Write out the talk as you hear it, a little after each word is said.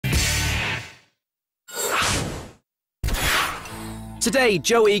Today,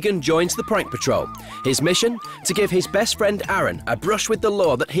 Joe Egan joins the Prank Patrol. His mission? To give his best friend Aaron a brush with the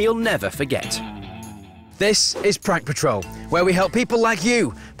law that he'll never forget. This is Prank Patrol, where we help people like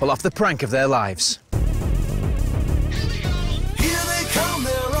you pull off the prank of their lives. Here they come,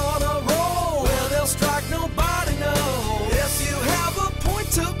 they're on a roll, where they'll strike nobody knows. If you have a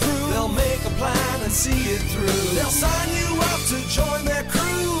point to prove, they'll make a plan and see it through. They'll sign you up to join their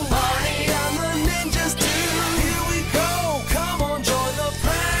crew. Barney and the ninjas do. Here we go, come on, join the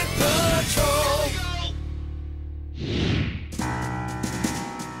Prank Patrol.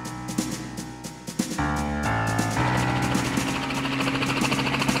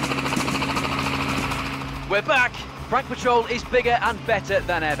 We're back. Prank Patrol is bigger and better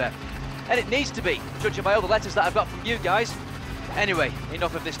than ever. And it needs to be, judging by all the letters that I've got from you guys. Anyway,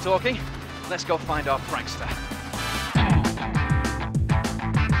 enough of this talking. Let's go find our prankster.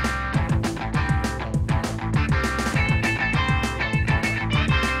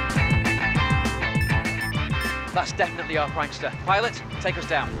 That's definitely our prankster. Pilot, take us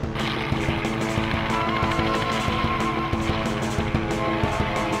down.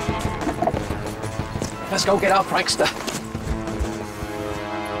 Let's go get our prankster.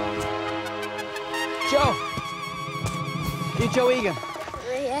 Joe! You Joe Egan?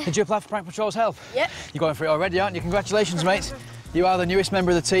 Yeah. Did you apply for Prank Patrol's help? Yep. You're going for it already, aren't you? Congratulations, mate. You are the newest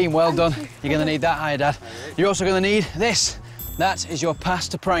member of the team. Well done. You're going to need that, hiya, Dad. You're also going to need this. That is your pass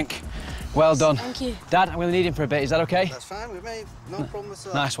to prank. Well done. Thank you. Dad, I'm going to need him for a bit. Is that OK? That's fine with me. No problem at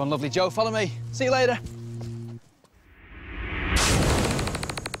all. Nice one, lovely. Joe, follow me. See you later.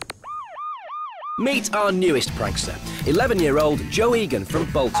 Meet our newest prankster, 11-year-old Joe Egan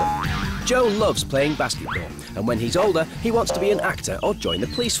from Bolton. Joe loves playing basketball, and when he's older, he wants to be an actor or join the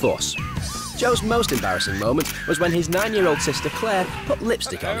police force. Joe's most embarrassing moment was when his 9-year-old sister Claire put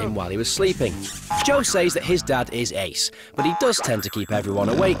lipstick on him while he was sleeping. Joe says that his dad is ace, but he does tend to keep everyone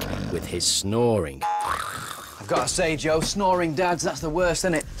awake with his snoring. I've got to say, Joe, snoring dads, that's the worst,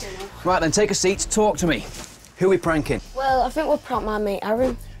 isn't it? Right then, take a seat, talk to me. Who are we pranking? Well, I think we'll prank my mate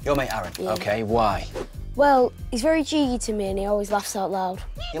Aaron. Your mate Aaron? Yeah. OK, why? Well, he's very cheeky to me and he always laughs out loud.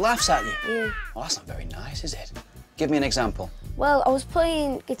 He laughs at you? Yeah. Well, that's not very nice, is it? Give me an example. Well, I was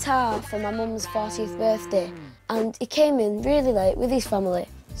playing guitar for my mum's 40th birthday and he came in really late with his family,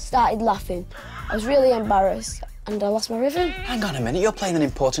 started laughing. I was really embarrassed and I lost my rhythm. Hang on a minute, you're playing an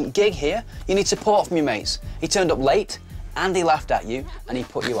important gig here. You need support from your mates. He turned up late and he laughed at you and he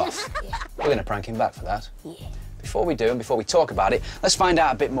put you off. Yeah. We're going to prank him back for that. Yeah. Before we do and before we talk about it, let's find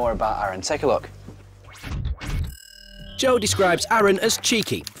out a bit more about Aaron. Take a look. Joe describes Aaron as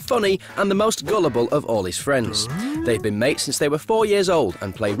cheeky, funny, and the most gullible of all his friends. They've been mates since they were 4 years old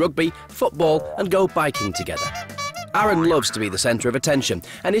and play rugby, football, and go biking together. Aaron loves to be the centre of attention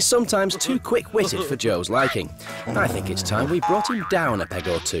and is sometimes too quick-witted for Joe's liking. I think it's time we brought him down a peg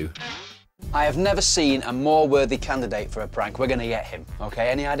or two. I have never seen a more worthy candidate for a prank. We're going to get him, OK?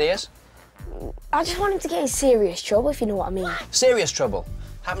 Any ideas? I just want him to get in serious trouble, if you know what I mean. Serious trouble.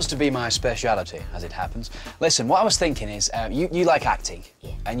 Happens to be my speciality, as it happens. Listen, what I was thinking is, you like acting,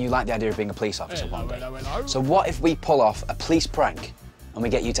 yeah, and you like the idea of being a police officer one day. So what if we pull off a police prank and we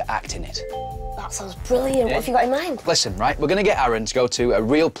get you to act in it? That sounds brilliant. Yeah. What have you got in mind? Listen, right, we're going to get Aaron to go to a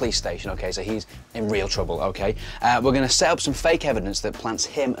real police station, OK, so he's in real trouble, OK? We're going to set up some fake evidence that plants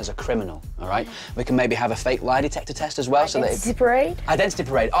him as a criminal, all right? We can maybe have a fake lie detector test as well. Identity parade? Identity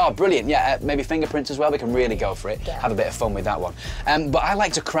parade. Oh, brilliant, yeah. Maybe fingerprints as well. We can really go for it. Yeah. Have a bit of fun with that one. But I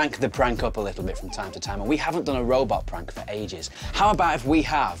like to crank the prank up a little bit from time to time, and we haven't done a robot prank for ages. How about if we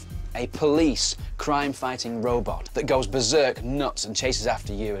have a police crime-fighting robot that goes berserk nuts and chases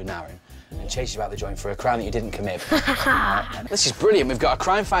after you and Aaron? And chases you out the joint for a crime that you didn't commit. This is brilliant. We've got a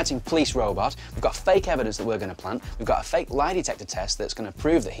crime-fighting police robot, we've got fake evidence that we're going to plant, we've got a fake lie detector test that's going to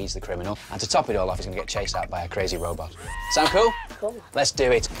prove that he's the criminal, and to top it all off, he's going to get chased out by a crazy robot. Sound cool? Cool. Let's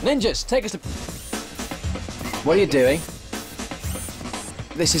do it. Ninjas, take us to... What are you doing?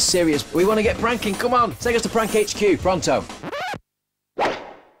 This is serious. We want to get pranking. Come on, take us to Prank HQ, pronto.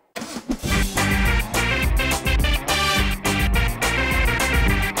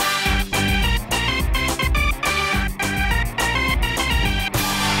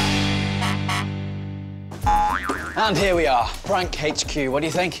 And here we are, Prank HQ. What do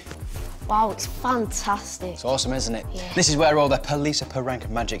you think? Wow, it's fantastic. It's awesome, isn't it? Yeah. This is where all the police prank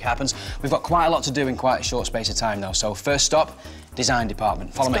magic happens. We've got quite a lot to do in quite a short space of time, though. So first stop, design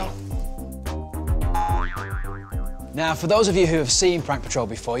department. Follow me. Now, for those of you who have seen Prank Patrol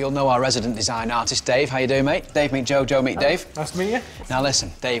before, you'll know our resident design artist, Dave. How you doing, mate? Dave meet Joe, Joe meet Dave. Nice to meet you. Now,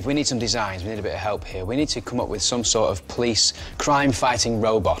 listen, Dave, we need some designs. We need a bit of help here. We need to come up with some sort of police crime-fighting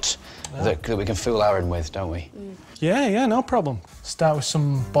robot that we can fool Aaron with, don't we? Yeah, no problem. Start with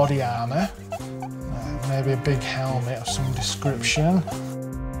some body armour. Maybe a big helmet of some description.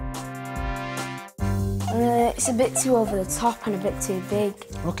 It's a bit too over the top and a bit too big.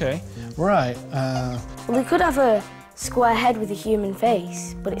 OK, right. Well, they could have a square head with a human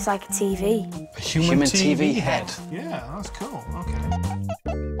face, but it's like a TV. A human TV head. Yeah, that's cool. OK.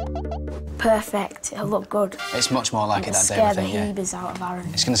 Perfect. It'll look good. It's much more like it that day, I Scare the think, yeah. heebers out of Aaron.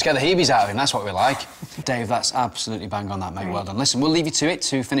 It's going to scare the heebies out of him, that's what we like. Dave, that's absolutely bang on that, mate. Well done. Listen, we'll leave you to it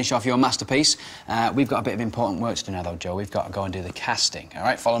to finish off your masterpiece. We've got a bit of important work to do now, though, Joe. We've got to go and do the casting, all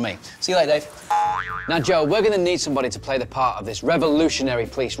right? Follow me. See you later, Dave. Now, Joe, we're going to need somebody to play the part of this revolutionary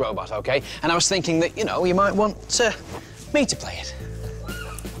police robot, OK? And I was thinking that, you know, you might want me to play it.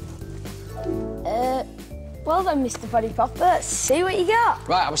 Well then, Mr. Body Popper, let's see what you got.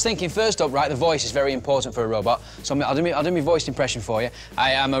 Right, I was thinking first up, right, the voice is very important for a robot. So I'll do my voice impression for you.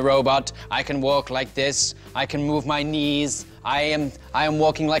 I am a robot. I can walk like this. I can move my knees. I am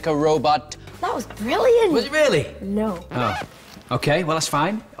walking like a robot. That was brilliant. Was it really? No. Oh. OK, well, that's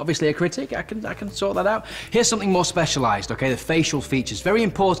fine. Obviously a critic. I can sort that out. Here's something more specialised, OK? The facial features. Very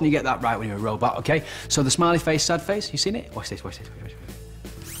important you get that right when you're a robot, OK? So the smiley face, sad face, you seen it? Watch this, watch this.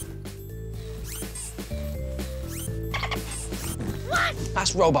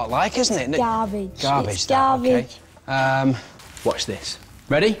 That's robot-like, isn't it? Garbage. Garbage. It's garbage. Okay. Watch this.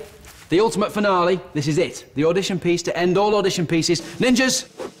 Ready? The ultimate finale. This is it. The audition piece to end all audition pieces. Ninjas,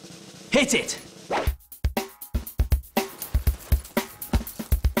 hit it!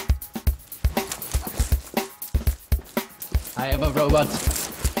 I am a robot.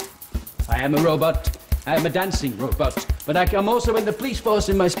 I am a robot. I am a dancing robot. But I'm also in the police force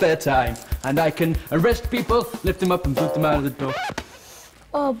in my spare time. And I can arrest people, lift them up and boot them out of the door.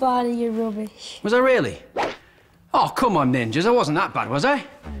 Oh, Barney, you're rubbish. Was I really? Oh, come on, ninjas. I wasn't that bad, was I?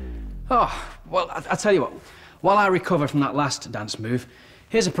 Oh, well, I'll tell you what. While I recover from that last dance move,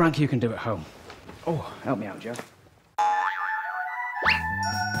 here's a prank you can do at home. Oh, help me out, Joe.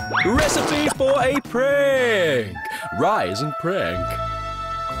 Recipe for a prank! Rise and prank.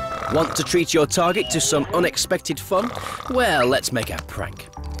 Want to treat your target to some unexpected fun? Well, let's make a prank.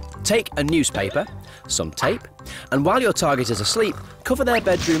 Take a newspaper, some tape, and while your target is asleep, cover their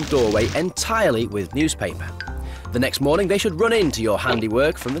bedroom doorway entirely with newspaper. The next morning, they should run into your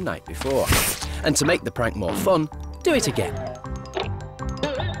handiwork from the night before. And to make the prank more fun, do it again.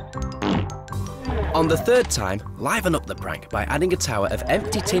 On the third time, liven up the prank by adding a tower of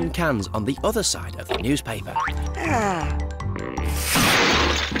empty tin cans on the other side of the newspaper.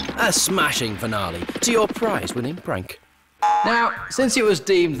 A smashing finale to your prize-winning prank. Now, since it was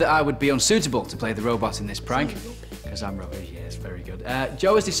deemed that I would be unsuitable to play the robot in this prank, because I'm rubbish, yes, very good,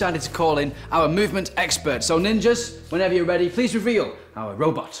 Joe has decided to call in our movement expert. So, ninjas, whenever you're ready, please reveal our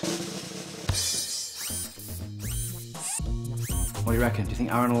robot. What do you reckon? Do you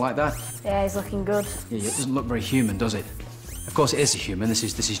think Aaron will like that? Yeah, he's looking good. Yeah, it doesn't look very human, does it? Of course, it is a human. This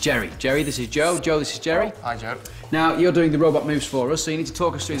is Jerry. Jerry, this is Joe. Joe, this is Jerry. Hi, Joe. Now, you're doing the robot moves for us, so you need to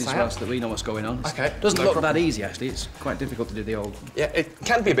talk us through this well so that we know what's going on. OK. It doesn't look that easy, actually. It's quite difficult to do the old... Yeah, it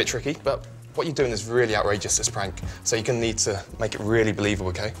can be a bit tricky, but what you're doing is really outrageous, this prank. So you're going to need to make it really believable,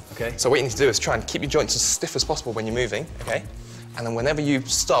 OK? OK. So what you need to do is try and keep your joints as stiff as possible when you're moving, OK? And then whenever you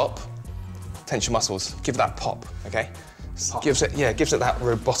stop, tense your muscles. Give it that pop, OK? Pop. Gives it that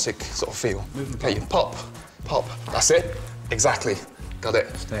robotic sort of feel. OK, you pop, pop. That's it. Exactly. Got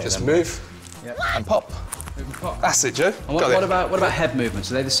it. Just move and pop. Move and pop. That's it, Joe. And what about head movements?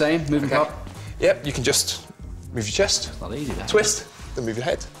 Are they the same? Move and pop? Yep, you can just move your chest. It's not easy, that. Twist, then move your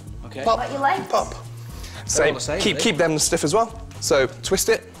head. OK. Pop, What about your legs? pop. All the same, Keep them stiff as well. So twist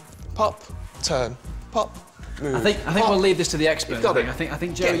it, pop, turn, pop, move. I think we'll leave this to the experts. You've got it. I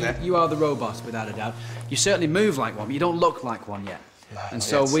think Jerry, you are the robot, without a doubt. You certainly move like one, but you don't look like one yet. And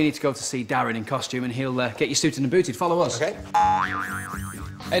so we need to go to see Darren in costume, and he'll get you suited and booted. Follow us. Okay.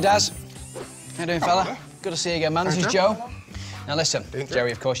 Hey, Daz. How you doing, fella? Good to see you again, man. This is Joe. Now, listen,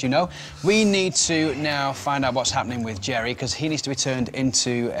 Jerry, of course you know. We need to now find out what's happening with Jerry, because he needs to be turned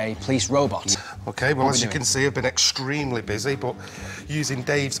into a police robot. OK, well, as you can see, I've been extremely busy, but using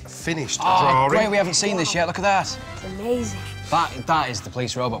Dave's finished drawing... Great, we haven't seen this yet. Look at that. It's amazing. That is the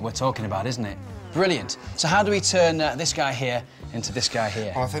police robot we're talking about, isn't it? Brilliant. So how do we turn this guy here into this guy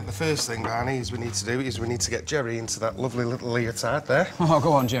here? Well, I think the first thing, Barney, we need to get Jerry into that lovely little leotard there. Oh,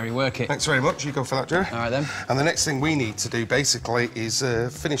 go on, Jerry, work it. Thanks very much. You go for that, Jerry. All right, then. And the next thing we need to do, basically, is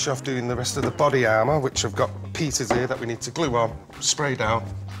finish off doing the rest of the body armour, which I've got pieces here that we need to glue on, spray down,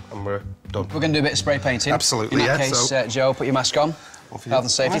 and we're done. We're going to do a bit of spray painting. Absolutely, In that yeah. case, Joe, put your mask on. Health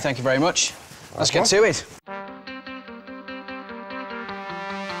and safety, thank you very much. Let's get to it.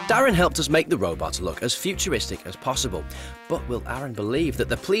 Darren helped us make the robot look as futuristic as possible. But will Aaron believe that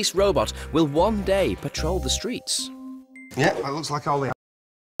the police robot will one day patrol the streets? Yeah, that looks like all the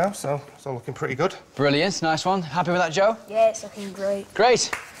now, so it's all looking pretty good. Brilliant, nice one. Happy with that, Joe? Yeah, it's looking great. Great.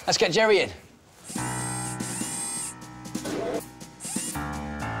 Let's get Jerry in.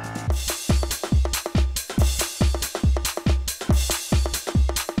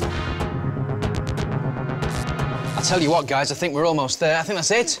 I'll tell you what, guys, I think we're almost there. I think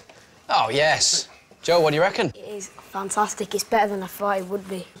that's it. Oh, yes. Joe, what do you reckon? It is fantastic. It's better than I thought it would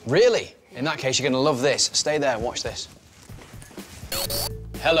be. Really? In that case, you're going to love this. Stay there and watch this.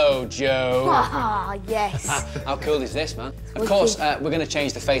 Hello, Joe. Ah, yes. How cool is this, man? Of course, we're going to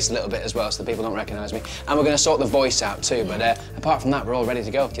change the face a little bit as well so the people don't recognise me. And we're going to sort the voice out too, but apart from that, we're all ready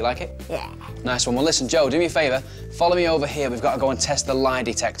to go. Do you like it? Yeah. Nice one. Well, listen, Joe, do me a favour. Follow me over here. We've got to go and test the lie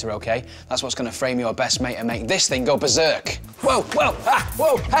detector, OK? That's what's going to frame your best mate and make this thing go berserk. Whoa, whoa, ah,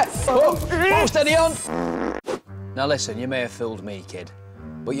 whoa, ha, whoa, whoa, steady on. Now, listen, you may have fooled me, kid,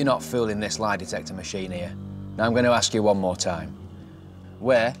 but you're not fooling this lie detector machine here. Now, I'm going to ask you one more time.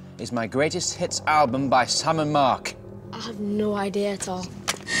 Where is my greatest hits album by Sam and Mark? I have no idea at all.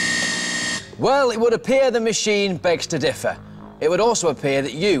 Well, it would appear the machine begs to differ. It would also appear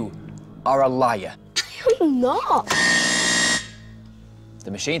that you are a liar. I'm not.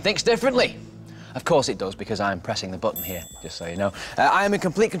 The machine thinks differently. Of course it does, because I'm pressing the button here, just so you know. I am in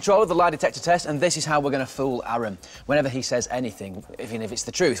complete control of the lie detector test, and this is how we're going to fool Aaron. Whenever he says anything, even if it's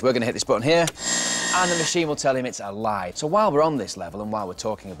the truth, we're going to hit this button here, and the machine will tell him it's a lie. So while we're on this level, and while we're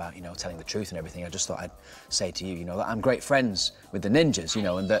talking about, you know, telling the truth and everything, I just thought I'd say to you, you know, that I'm great friends with the ninjas, you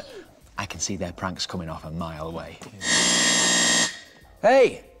know, and that I can see their pranks coming off a mile away.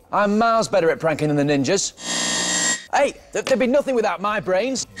 Hey, I'm miles better at pranking than the ninjas. Hey, there'd be nothing without my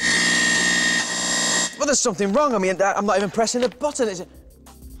brains. Well, there's something wrong. I mean, I'm not even pressing the button, is it?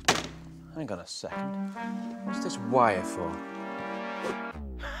 Hang on a second. What's this wire for?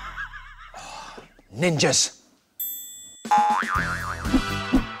 Oh, ninjas!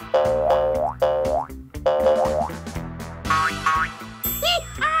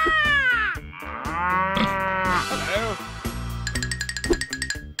 Hello.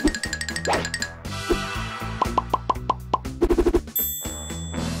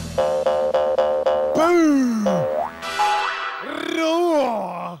 Boom!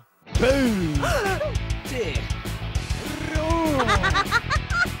 Roar! Boom! Dear. Roar!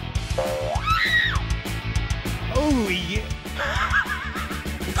 Oh, yeah!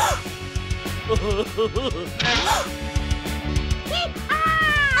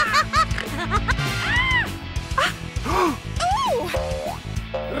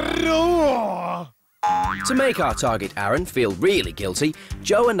 Roar! To make our target Aaron feel really guilty,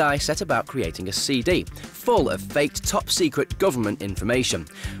 Joe and I set about creating a CD full of faked top-secret government information.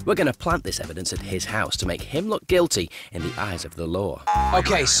 We're going to plant this evidence at his house to make him look guilty in the eyes of the law.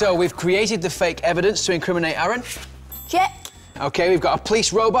 OK, so we've created the fake evidence to incriminate Aaron. Check. OK, we've got a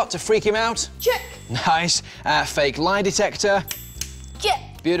police robot to freak him out. Check. Nice. Fake lie detector. Check.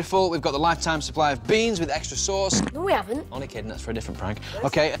 Beautiful. We've got the lifetime supply of beans with extra sauce. No, we haven't. Only kidding, that's for a different prank.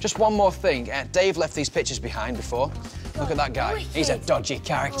 OK, just one more thing. Dave left these pictures behind before. Look at that guy. He's a dodgy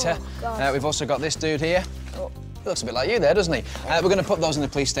character. We've also got this dude here. He looks a bit like you there, doesn't he? We're going to put those in the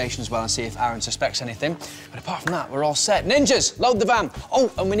police station as well and see if Aaron suspects anything. But apart from that, we're all set. Ninjas, load the van.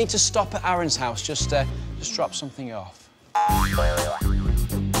 Oh, and we need to stop at Aaron's house. Just drop something off.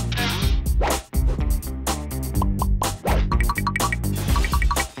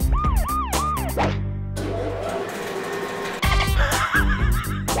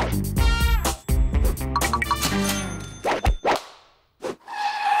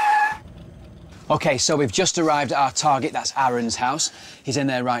 OK, so we've just arrived at our target, that's Aaron's house. He's in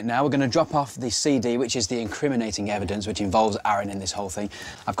there right now. We're going to drop off the CD, which is the incriminating evidence which involves Aaron in this whole thing.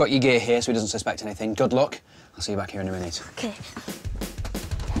 I've got your gear here so he doesn't suspect anything. Good luck. I'll see you back here in a minute. OK. I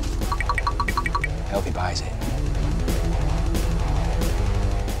hope he buys it.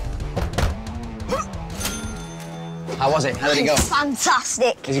 How was it? How did it go?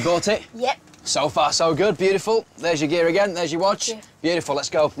 Fantastic. Has he bought it? Yep. So far, so good. Beautiful. There's your gear again. There's your watch. Okay. Beautiful. Let's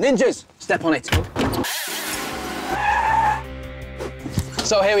go. Ninjas, step on it.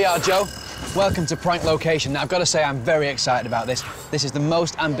 So here we are, Joe. Welcome to Prank Location. Now, I've got to say, I'm very excited about this. This is the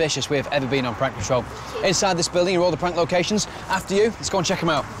most ambitious we have ever been on Prank Patrol. Inside this building are all the prank locations. After you, let's go and check them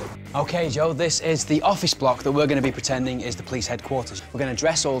out. OK, Joe, this is the office block that we're going to be pretending is the police headquarters. We're going to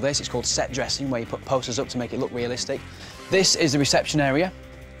dress all this. It's called set dressing, where you put posters up to make it look realistic. This is the reception area.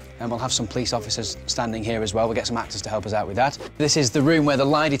 And we'll have some police officers standing here as well. We'll get some actors to help us out with that. This is the room where the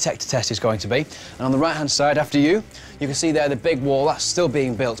lie detector test is going to be. And on the right-hand side, after you can see there the big wall. That's still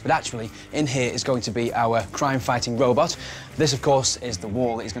being built, but actually in here is going to be our crime-fighting robot. This, of course, is the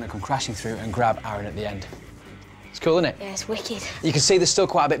wall that he's going to come crashing through and grab Aaron at the end. It's cool, isn't it? Yeah, it's wicked. You can see there's still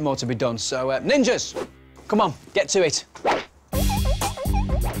quite a bit more to be done. So, ninjas, come on, get to it.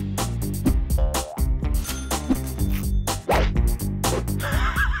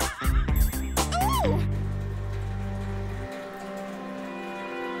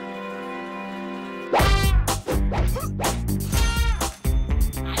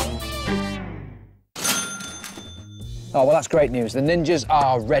 Oh, well, that's great news. The ninjas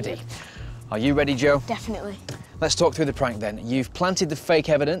are ready. Are you ready, Joe? Definitely. Let's talk through the prank then. You've planted the fake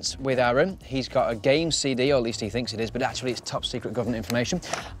evidence with Aaron. He's got a game CD, or at least he thinks it is, but actually it's top secret government information.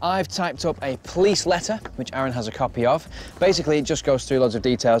 I've typed up a police letter, which Aaron has a copy of. Basically, it just goes through loads of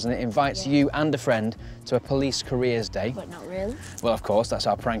details and it invites you and a friend to a police careers day. But not really. Well, of course, that's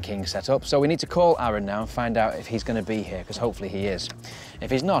our pranking setup. So we need to call Aaron now and find out if he's going to be here, because hopefully he is. If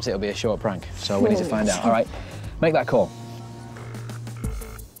he's not, it'll be a short prank. So we need to find out. All right, make that call.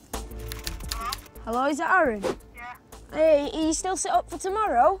 Hello, is that Aaron? Yeah. Hey, are you still set up for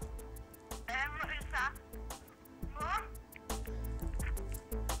tomorrow? What is that? What?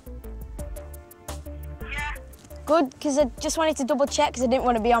 Yeah. Good, because I just wanted to double check because I didn't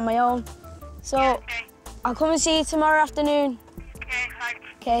want to be on my own. So, Yeah, okay. I'll come and see you tomorrow afternoon. Okay, thanks.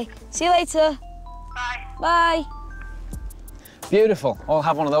 Okay, see you later. Bye. Bye. Beautiful. I'll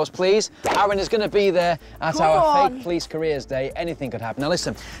have one of those, please. Aaron is going to be there at Come our on. fake police careers day. Anything could happen. Now,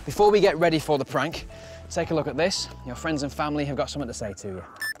 listen, before we get ready for the prank, take a look at this. Your friends and family have got something to say to you.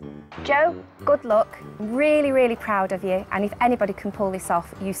 Joe, good luck. Really, really proud of you. And if anybody can pull this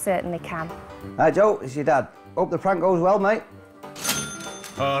off, you certainly can. Hi, Joe. It's your dad. Hope the prank goes well, mate.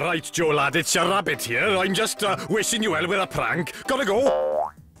 Right, Joe, lad, it's your rabbit here. I'm just wishing you well with a prank. Gotta go.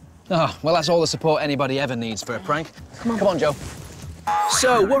 Oh, well, that's all the support anybody ever needs for a prank. Come on, Joe.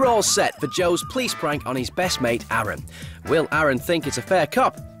 So, we're all set for Joe's police prank on his best mate, Aaron. Will Aaron think it's a fair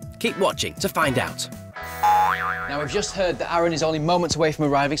cop? Keep watching to find out. Now, we've just heard that Aaron is only moments away from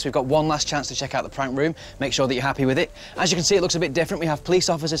arriving, so we've got one last chance to check out the prank room. Make sure that you're happy with it. As you can see, it looks a bit different. We have police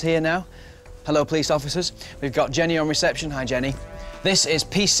officers here now. Hello, police officers. We've got Jenny on reception. Hi, Jenny. This is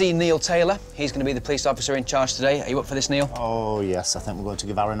PC Neil Taylor. He's going to be the police officer in charge today. Are you up for this, Neil? Oh, yes. I think we're going to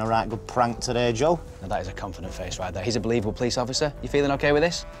give Aaron a right good prank today, Joe. Now, that is a confident face right there. He's a believable police officer. You feeling OK with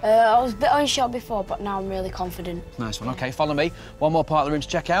this? I was a bit unsure before, but now I'm really confident. Nice one. OK, follow me. One more part of the room to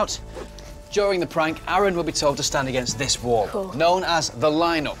check out. During the prank, Aaron will be told to stand against this wall, known as the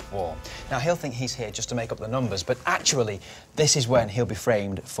line-up wall. Now, he'll think he's here just to make up the numbers, but actually, this is when he'll be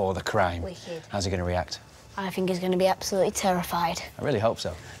framed for the crime. Wicked. How's he going to react? I think he's going to be absolutely terrified. I really hope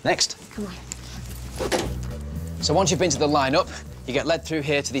so. Next. Come on. So once you've been to the line-up, you get led through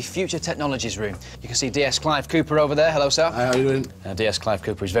here to the Future Technologies room. You can see DS Clive Cooper over there. Hello, sir. Hi, how you doing? DS Clive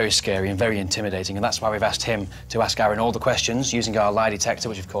Cooper is very scary and very intimidating, and that's why we've asked him to ask Aaron all the questions using our lie detector,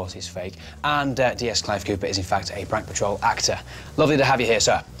 which of course is fake. And DS Clive Cooper is in fact a Prank Patrol actor. Lovely to have you here,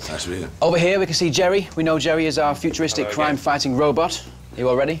 sir. Nice to be here. Over here we can see Jerry. We know Jerry is our futuristic crime-fighting robot. Are you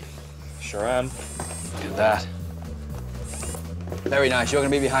all ready? Sure am. Look at that. Very nice. You're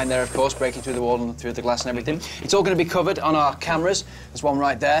going to be behind there, of course, breaking through the wall and through the glass and everything. It's all going to be covered on our cameras. There's one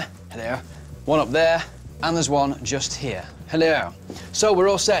right there. Hello. One up there. And there's one just here. Hello. So we're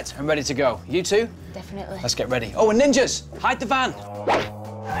all set and ready to go. You two? Definitely. Let's get ready. Oh, and ninjas! Hide the van!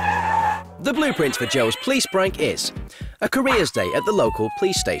 The blueprint for Joe's police prank is a careers day at the local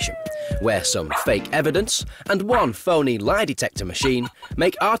police station, where some fake evidence and one phony lie detector machine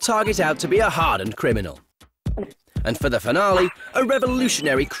make our target out to be a hardened criminal. And for the finale, a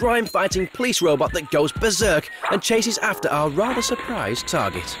revolutionary crime-fighting police robot that goes berserk and chases after our rather surprised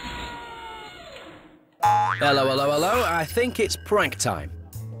target. Hello, hello, hello. I think it's prank time.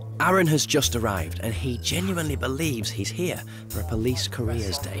 Aaron has just arrived and he genuinely believes he's here for a police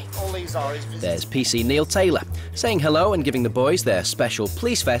careers day. There's PC Neil Taylor saying hello and giving the boys their special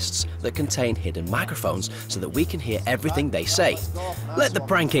police vests that contain hidden microphones so that we can hear everything they say. Let the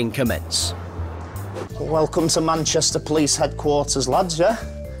pranking commence. Welcome to Manchester Police Headquarters, lads, yeah?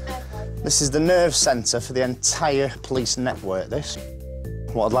 This is the nerve centre for the entire police network, this.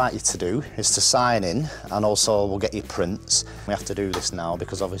 What I'd like you to do is to sign in, and also we'll get your prints. We have to do this now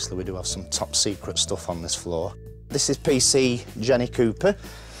because obviously we do have some top secret stuff on this floor. This is PC Jenny Cooper.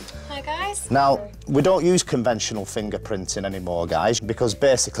 Hi guys. Now, we don't use conventional fingerprinting anymore, guys, because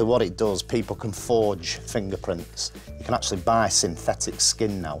basically what it does, people can forge fingerprints. You can actually buy synthetic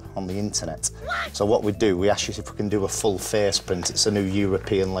skin now on the internet. So what we do, we ask you if we can do a full face print. It's a new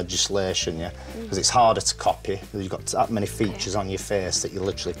European legislation, yeah? Because it's harder to copy. You've got that many features on your face that you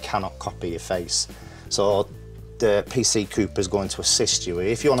literally cannot copy your face. So the PC Cooper's going to assist you.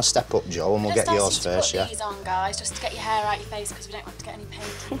 If you want to step up, Joe, and we'll get yours first, yeah? Just these on, guys, just to get your hair out your face because we don't want to get any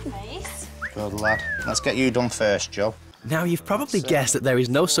paint in your face. Good lad. Let's get you done first, Joe. Now, you've probably guessed that there is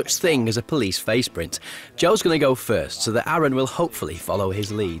no such thing as a police face print. Joe's going to go first so that Aaron will hopefully follow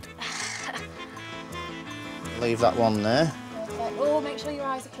his lead. Leave that one there. Oh, make sure your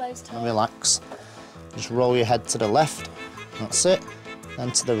eyes are closed. And relax. Just roll your head to the left. That's it.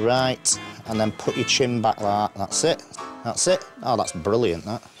 Then to the right. And then put your chin back like that. That's it. That's it. Oh, that's brilliant,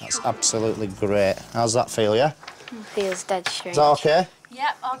 that. That's absolutely great. How's that feel, yeah? Feels dead strange. Is that OK?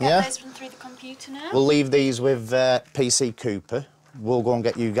 Yep, I'll get those through the computer now. We'll leave these with PC Cooper. We'll go and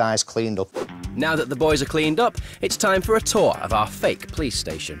get you guys cleaned up. Now that the boys are cleaned up, it's time for a tour of our fake police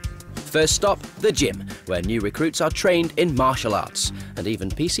station. First stop, the gym, where new recruits are trained in martial arts. And even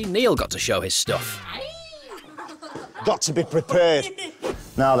PC Neil got to show his stuff. Got to be prepared.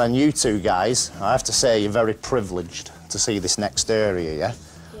 Now then, you two guys, I have to say you're very privileged to see this next area, yeah?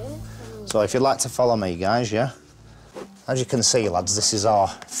 So if you'd like to follow me, guys, yeah? As you can see, lads, this is our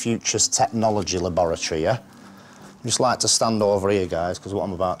Futures Technology Laboratory, yeah? I'd just like to stand over here, guys, because what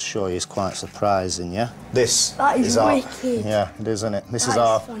I'm about to show you is quite surprising, yeah? This is our... wicked. Yeah, it is, isn't it? This is That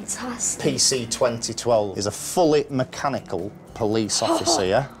our fantastic. PC 2012. Is a fully mechanical police officer,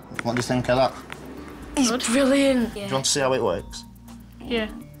 yeah? What do you think of that? He's brilliant. Do you want to see how it works? Yeah.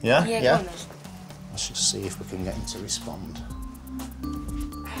 Yeah? Yeah, go on then. Let's just see if we can get him to respond.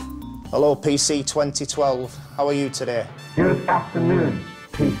 Hello, PC 2012. How are you today? Good afternoon,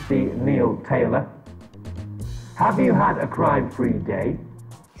 PC Neil Taylor. Have you had a crime-free day?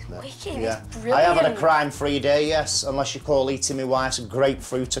 Wicked, Yeah. it's I brilliant. have had a crime-free day, yes, unless you call eating my wife's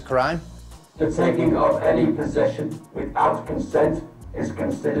grapefruit a crime. The taking of any possession without consent is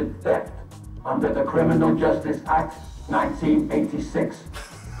considered theft under the Criminal Justice Act 1986.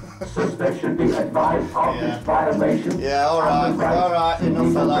 Suspect should be advised of this violation. Yeah, all right,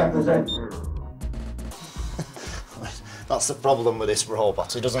 enough of that. That's the problem with this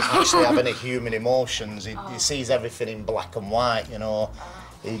robot. He doesn't actually have any human emotions. He sees everything in black and white, you know.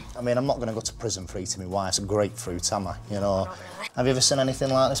 I mean, I'm not going to go to prison for eating my wife's grapefruit, am I? You know. Have you ever seen anything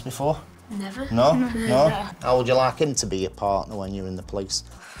like this before? Never. No? No? How would you like him to be your partner when you're in the police?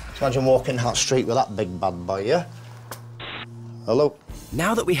 Imagine walking down the street with that big bad boy, yeah? Hello?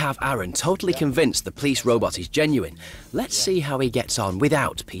 Now that we have Aaron totally convinced the police robot is genuine, let's see how he gets on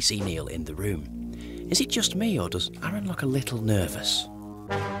without PC Neil in the room. Is it just me, or does Aaron look a little nervous?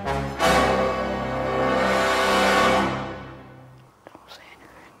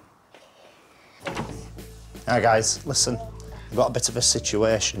 Hi guys, listen. We've got a bit of a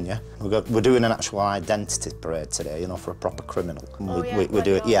situation, yeah? We're doing an actual identity parade today, you know, for a proper criminal. We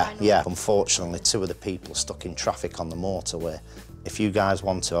do it, yeah. Unfortunately, 2 of the people are stuck in traffic on the motorway. If you guys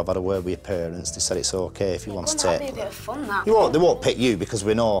want to, I've had a word with your parents. They said it's okay if you want to take... That'd be a bit of fun, that. They won't pick you because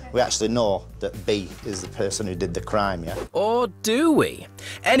we actually know that B is the person who did the crime, yeah? Or do we?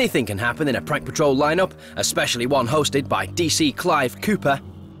 Anything can happen in a prank patrol lineup, especially one hosted by DC Clive Cooper.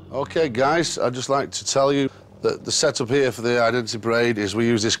 OK, guys, I'd just like to tell you that the setup here for the identity parade is we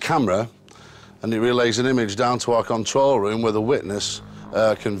use this camera and it relays an image down to our control room where the witness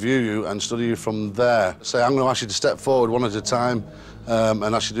can view you and study you from there. So I'm going to ask you to step forward one at a time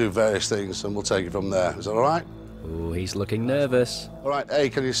and ask you to do various things and we'll take it from there. Is that all right? Oh, he's looking nervous. All right, A,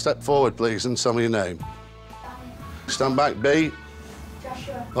 can you step forward, please, and tell me your name? Stand back, B.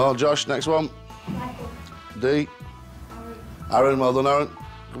 Joshua. Oh, Josh, next one. Michael. D. Aaron, well done, Aaron.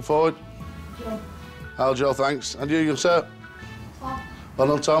 Come forward. Joe. How, Joe, thanks. And you, sir? Tom. Well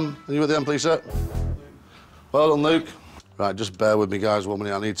done, Tom. And you at the end, please, sir? Well done, Luke. Right, just bear with me, guys, 1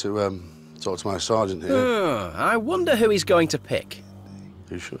 minute. I need to talk to my sergeant here. I wonder who he's going to pick.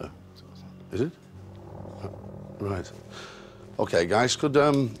 Are you sure? Is it? Right. OK, guys, could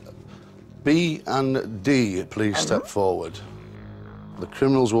B and D please step forward? The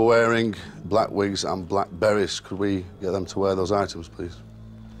criminals were wearing black wigs and black berets. Could we get them to wear those items, please?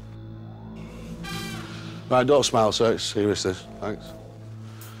 Right, don't smile, sir. It's serious, this. Thanks.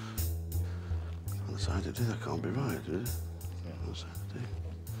 On the side of D, that can't be right, did it? On the side of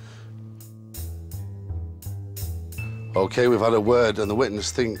D. OK, we've had a word and the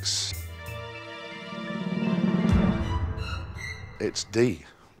witness thinks... it's D.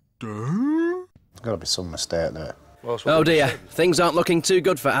 There's got to be some mistake there. Oh dear, things aren't looking too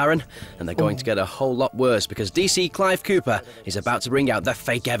good for Aaron, and they're going to get a whole lot worse because DC Clive Cooper is about to bring out the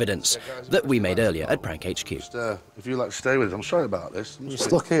fake evidence that we made earlier at Prank HQ. Just, if you'd like to stay with us, I'm sorry about this.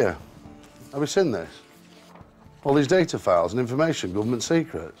 Just look here. Have you seen this? All these data files and information, government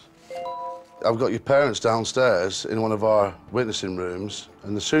secrets. I've got your parents downstairs in one of our witnessing rooms,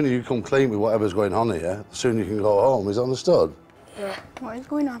 and the sooner you come clean with whatever's going on here, the sooner you can go home. Is that understood? Yeah. What is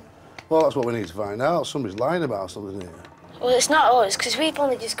going on? Well, that's what we need to find out. Somebody's lying about something here. Well, it's not us, because we've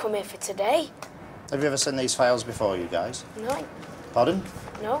only just come here for today. Have you ever seen these files before, you guys? No. Pardon?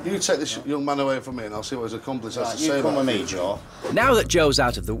 No. You take this young man away from me and I'll see what his accomplice has to say. You come with me, Joe. Now that Joe's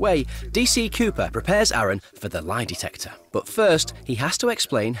out of the way, DC Cooper prepares Aaron for the lie detector. But first, he has to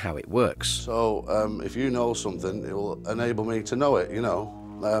explain how it works. So, if you know something, it will enable me to know it, you know.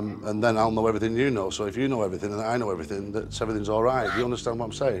 And then I'll know everything you know. So if you know everything and I know everything, everything's all right. Do you understand what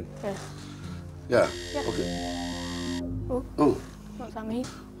I'm saying? Yeah. Yeah? Yeah. OK. Oh. What does that mean?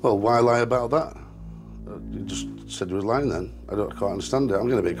 Well, why lie about that? You just said you was lying then. I can't understand it. I'm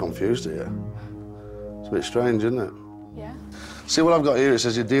getting a bit confused here. It's a bit strange, isn't it? Yeah. See what I've got here? It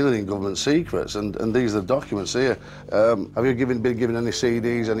says you're dealing in government secrets, and these are the documents here. Have you been given any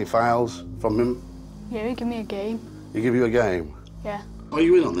CDs, any files from him? Yeah, he gave me a game. He give you a game? Yeah. Are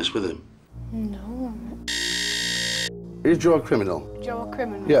you in on this with him? No. Is Joe a criminal? Joe a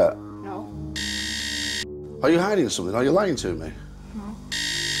criminal? Yeah. No. Are you hiding something? Are you lying to me? No.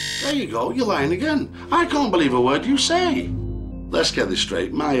 There you go, you're lying again. I can't believe a word you say. Let's get this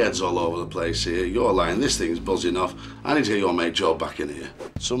straight. My head's all over the place here. You're lying, this thing's buzzing off. I need to get your mate Joe back in here.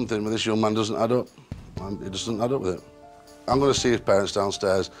 Something with this young man doesn't add up. It doesn't add up with it. I'm going to see his parents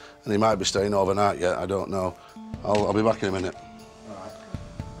downstairs, and he might be staying overnight yet, I don't know. I'll be back in a minute.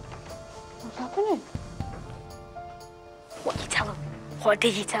 What's happening? What did you tell him? What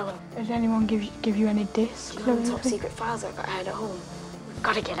did you tell him? Does anyone give you any discs? You know the top secret files I got hid at home? We've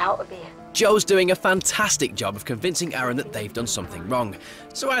got to get out of here. Joe's doing a fantastic job of convincing Aaron that they've done something wrong.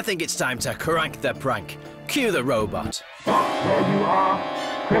 So I think it's time to crank the prank. Cue the robot. There you are,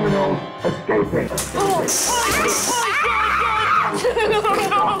 criminals escaping.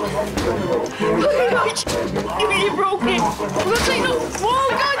 You broke it! Looks like no... Oh,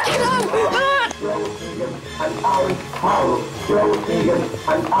 God, get out! Joe, Egan,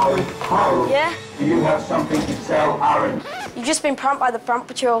 and Aaron. Yeah? Do you have something to tell Aaron? You've just been pranked by the prank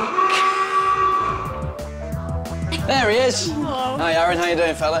patrol. There he is. Hello. Hi, Aaron. How you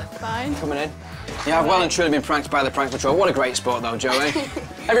doing, fella? Fine. Coming in. You have well and truly been pranked by the prank patrol. What a great sport, though, Joe, eh?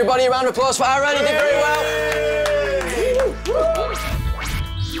 Everybody, a round of applause for Aaron. He did very well.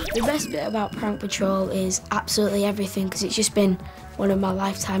 The best bit about Prank Patrol is absolutely everything, because it's just been one of my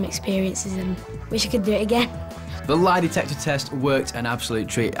lifetime experiences and wish I could do it again. The lie detector test worked an absolute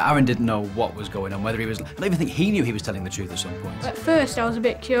treat. Aaron didn't know what was going on, whether he was... I don't even think he knew he was telling the truth at some point. At first, I was a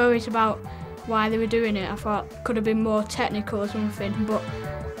bit curious about why they were doing it. I thought it could have been more technical or something, but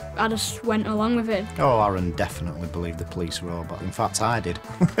I just went along with it. Oh, Aaron definitely believed the police robot. In fact, I did.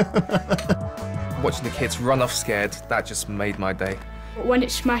 Watching the kids run off scared, that just made my day. But when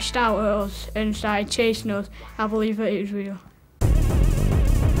it smashed out at us and started chasing us, I believe that it was real.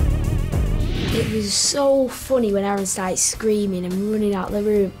 It was so funny when Aaron started screaming and running out the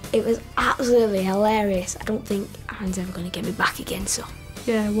room. It was absolutely hilarious. I don't think Aaron's ever going to get me back again, so...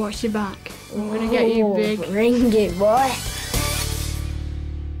 Yeah, watch your back. I'm going to get you big. Bring it, boy.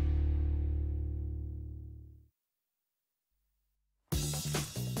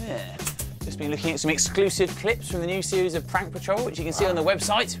 Just been looking at some exclusive clips from the new series of Prank Patrol, which you can see on the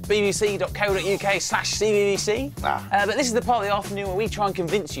website, bbc.co.uk/CBBC. But this is the part of the afternoon where we try and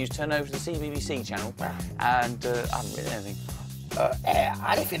convince you to turn over to the CBBC channel. And I haven't written anything.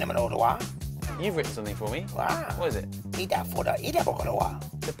 You've written something for me. What is it? The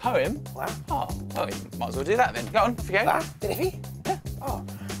poem? Oh, well, you might as well do that then. Go on, off you go.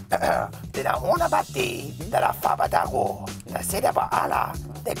 Tidak una bati dalla fava d'ago, la sede ba ala,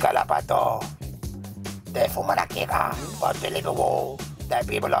 de calapato, de fumarakira, but the ligo, the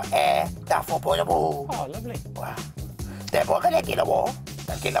people da fopobo. Oh, lovely. De bogale kilo,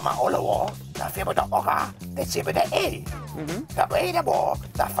 the kilama olo, the fibo da oka, the chibi de the beda bo,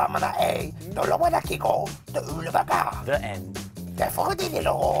 the famana the lowana kiko, the ulabaga. The end. The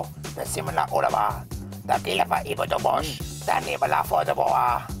fogadillo, the similar olava, the kilapa ibo the bosh.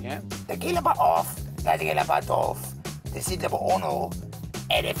 The gila ba off, the gila ba off, the sita ba ono,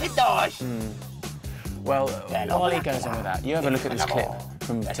 and if it does. Well, while he goes on with that, you have a look at this clip from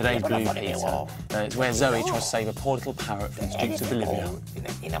from today's Blue Peter. It's where Zoe tries to save a poor little parrot from the streets of Bolivia.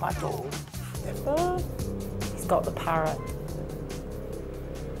 He's got the parrot.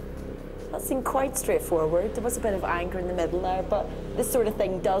 That seemed quite straightforward. There was a bit of anger in the middle there, but this sort of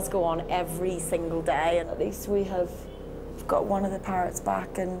thing does go on every single day, and at least we've got one of the parrots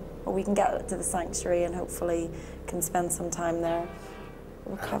back, and we can get it to the sanctuary and hopefully can spend some time there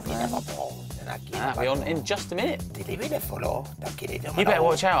recovering. We're on in just a minute. You better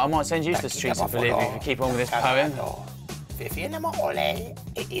watch out. I might send you to the streets of Bolivia if you keep on with this poem.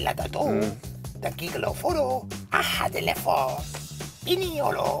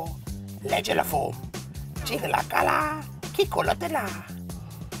 Legge la fo, chiga la cala, kiko la tela.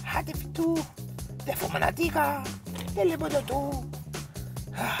 Hadi fitu, de fumanatica, de lebodo tu.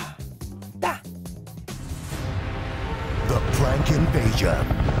 Da. The prank invasion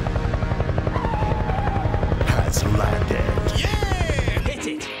has landed. Yeah! Hit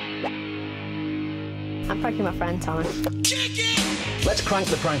it! I'm pranking my friend, Thomas. Let's crank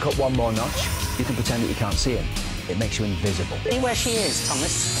the prank up one more notch. You can pretend that you can't see him. It makes you invisible. See where she is,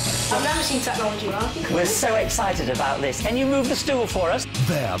 Thomas. I've never seen technology working. We're so excited about this. Can you move the stool for us?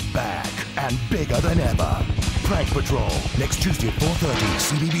 They're back and bigger than ever. Prank Patrol, next Tuesday at 4:30,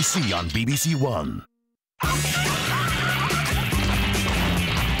 CBBC on BBC One.